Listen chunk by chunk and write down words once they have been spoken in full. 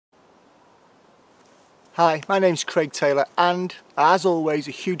Hi, my name's Craig Taylor, and as always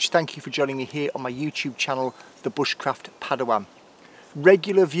a huge thank you for joining me here on my YouTube channel, the Bushcraft Padawan.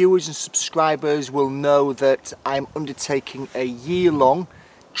 Regular viewers and subscribers will know that I'm undertaking a year-long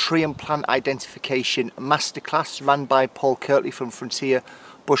tree and plant identification masterclass run by Paul Kirtley from Frontier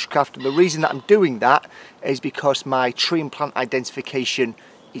Bushcraft, and the reason that I'm doing that is because my tree and plant identification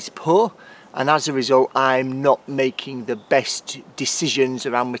is poor, and as a result I'm not making the best decisions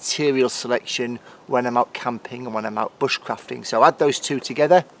around material selection when I'm out camping and when I'm out bushcrafting. So add those two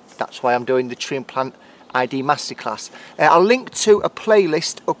together, that's why I'm doing the tree and plant ID masterclass. I'll link to a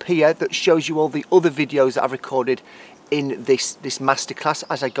playlist up here that shows you all the other videos that I've recorded in this masterclass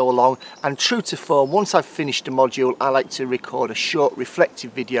as I go along, and true to form, once I've finished a module I like to record a short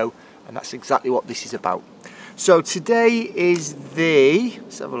reflective video, and that's exactly what this is about. So today is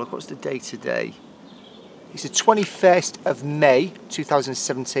let's have a look, what's the day today? It's the 21st of May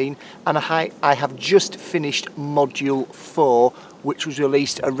 2017, and I have just finished module 4, which was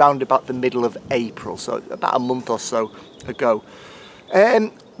released around about the middle of April, so about a month or so ago.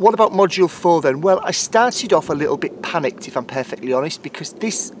 What about module 4 then? Well, I started off a little bit panicked, if I'm perfectly honest, because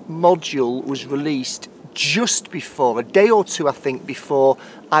this module was released just before, a day or two I think before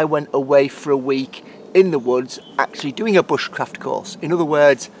I went away for a week in the woods actually doing a bushcraft course. In other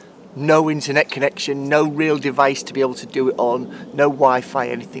words, no internet connection, no real device to be able to do it on, no Wi-Fi,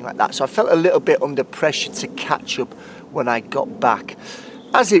 anything like that. So I felt a little bit under pressure to catch up when I got back.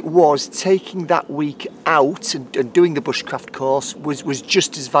 As it was, taking that week out and doing the bushcraft course was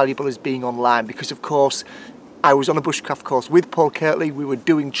just as valuable as being online, because of course I was on a bushcraft course with Paul Kirtley. We were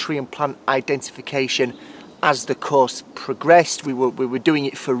doing tree and plant identification as the course progressed. We were doing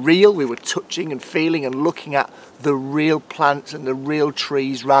it for real. We were touching and feeling and looking at the real plants and the real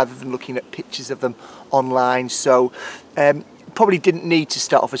trees rather than looking at pictures of them online. So probably didn't need to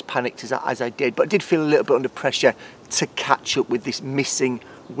start off as panicked as I did, but I did feel a little bit under pressure to catch up with this missing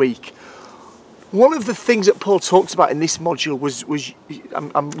week. One of the things that Paul talks about in this module was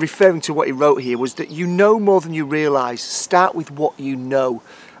I'm referring to what he wrote here, was that you know more than you realise. Start with what you know.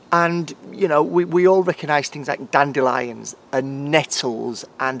 And you know, we all recognise things like dandelions and nettles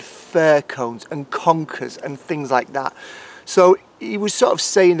and fir cones and conkers and things like that. So he was sort of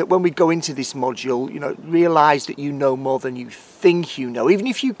saying that when we go into this module, you know, realise that you know more than you think you know. Even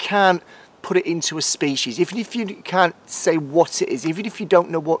if you can't put it into a species, even if you can't say what it is, even if you don't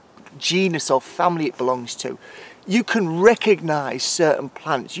know what genus or family it belongs to, you can recognise certain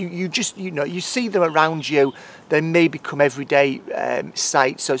plants. You just, you know, you see them around you. They may become everyday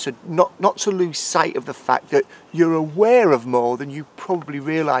sights. So not to lose sight of the fact that you're aware of more than you probably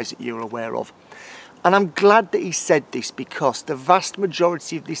realise that you're aware of. And I'm glad that he said this, because the vast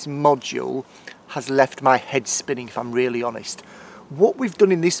majority of this module has left my head spinning, if I'm really honest. What we've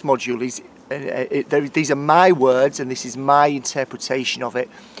done in this module is, these are my words and this is my interpretation of it.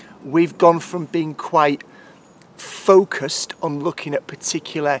 We've gone from being quite focused on looking at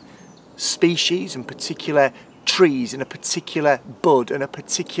particular species and particular trees and a particular bud and a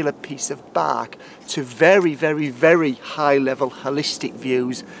particular piece of bark to very, very, very high level holistic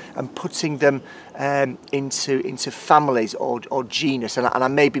views and putting them into families or genus, and I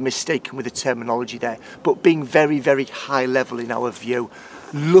may be mistaken with the terminology there, but being very, very high level in our view,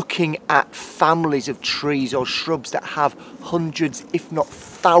 looking at families of trees or shrubs that have hundreds if not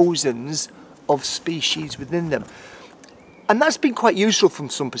thousands of species within them. And that's been quite useful from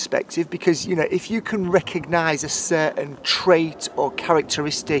some perspective, because you know, if you can recognise a certain trait or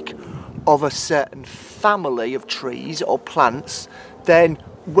characteristic of a certain family of trees or plants, then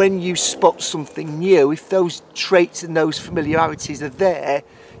when you spot something new, if those traits and those familiarities are there,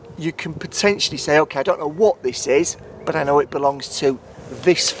 you can potentially say, okay, I don't know what this is, but I know it belongs to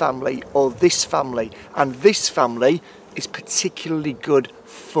this family or this family, and this family is particularly good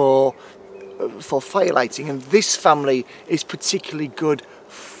for firelighting, and this family is particularly good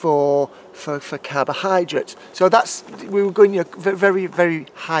for carbohydrates. So that's, we were going, you know, very, very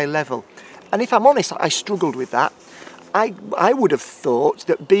high level. And if I'm honest, I struggled with that. I would have thought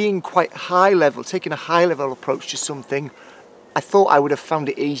that being quite high level, taking a high level approach to something, I thought I would have found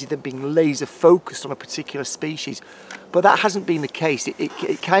it easier than being laser focused on a particular species. But that hasn't been the case.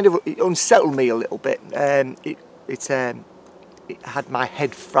 It kind of unsettled me a little bit. It had my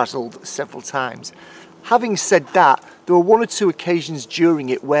head frazzled several times. Having said that, there were one or two occasions during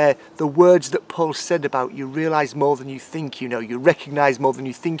it where the words that Paul said about you realise more than you think you know, you recognise more than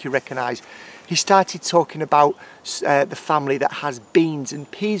you think you recognise, he started talking about the family that has beans and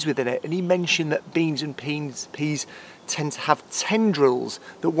peas within it, and he mentioned that beans and peas tend to have tendrils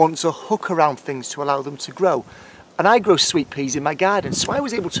that want to hook around things to allow them to grow. And I grow sweet peas in my garden, so I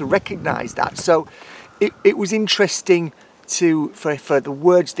was able to recognise that. So it was interesting for the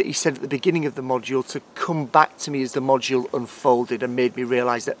words that he said at the beginning of the module to come back to me as the module unfolded and made me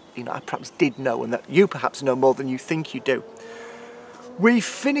realise that, you know, I perhaps did know, and that you perhaps know more than you think you do. We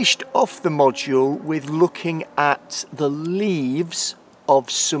finished off the module with looking at the leaves of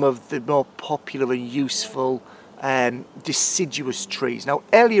some of the more popular and useful deciduous trees. Now,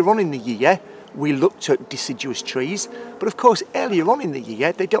 earlier on in the year we looked at deciduous trees, but of course earlier on in the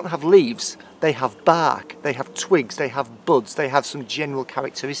year they don't have leaves, they have bark, they have twigs, they have buds, they have some general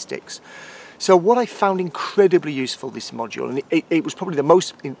characteristics. So what I found incredibly useful this module, and it was probably the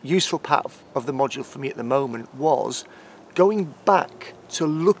most useful part of the module for me at the moment, was going back to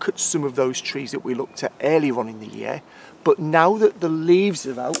look at some of those trees that we looked at earlier on in the year, but now that the leaves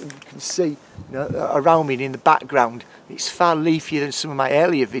are out, and you can see, you know, around me and in the background, it's far leafier than some of my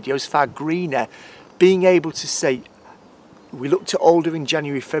earlier videos, far greener. Being able to say, we looked at alder in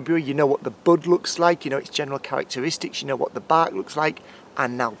January, February, you know what the bud looks like, you know its general characteristics, you know what the bark looks like,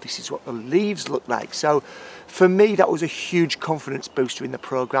 and now this is what the leaves look like. So for me, that was a huge confidence booster in the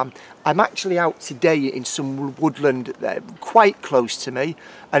programme. I'm actually out today in some woodland quite close to me,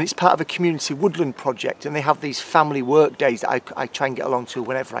 and it's part of a community woodland project, and they have these family work days that I try and get along to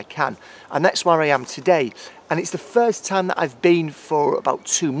whenever I can, and that's where I am today. And it's the first time that I've been for about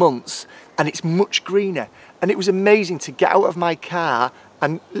 2 months, and it's much greener, and it was amazing to get out of my car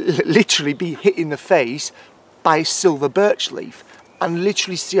and literally be hit in the face by a silver birch leaf, and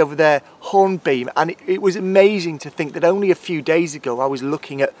literally see over there hornbeam. And it was amazing to think that only a few days ago I was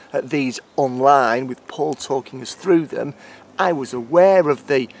looking at these online with Paul talking us through them. I was aware of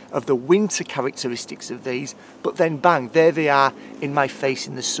the winter characteristics of these, but then bang, there they are in my face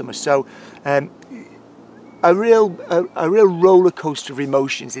in the summer. So a real roller coaster of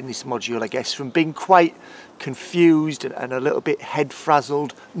emotions in this module, I guess, from being quite confused and a little bit head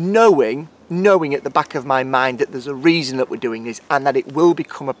frazzled, knowing at the back of my mind that there's a reason that we're doing this, and that it will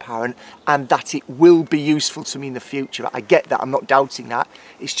become apparent, and that it will be useful to me in the future. I get that, I'm not doubting that.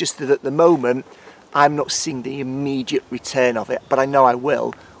 It's just that at the moment I'm not seeing the immediate return of it, but I know I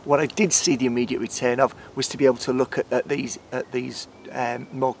will. What I did see the immediate return of was to be able to look at these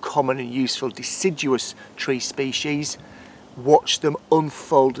more common and useful deciduous tree species, watch them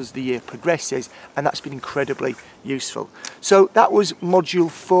unfold as the year progresses, and that's been incredibly useful. So that was module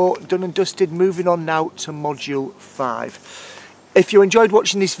 4 done and dusted. Moving on now to module 5. If you enjoyed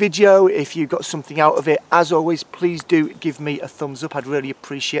watching this video, if you got something out of it, as always, please do give me a thumbs up. I'd really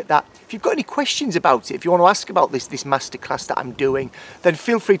appreciate that. If you've got any questions about it, if you want to ask about this masterclass that I'm doing, then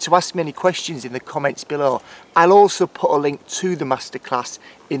feel free to ask me any questions in the comments below. I'll also put a link to the masterclass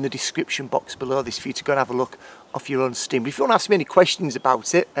in the description box below this for you to go and have a look off your own steam. But if you want to ask me any questions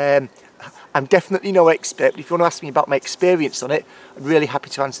about it, I'm definitely no expert, but if you want to ask me about my experience on it, I'm really happy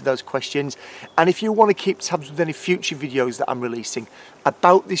to answer those questions. And if you want to keep tabs with any future videos that I'm releasing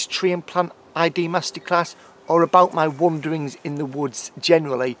about this tree and plant ID masterclass, or about my wanderings in the woods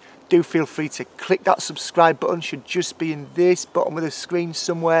generally, do feel free to click that subscribe button. Should just be in this bottom of the screen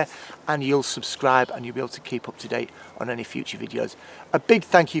somewhere, and you'll subscribe and you'll be able to keep up to date on any future videos. A big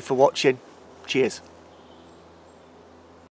thank you for watching. Cheers.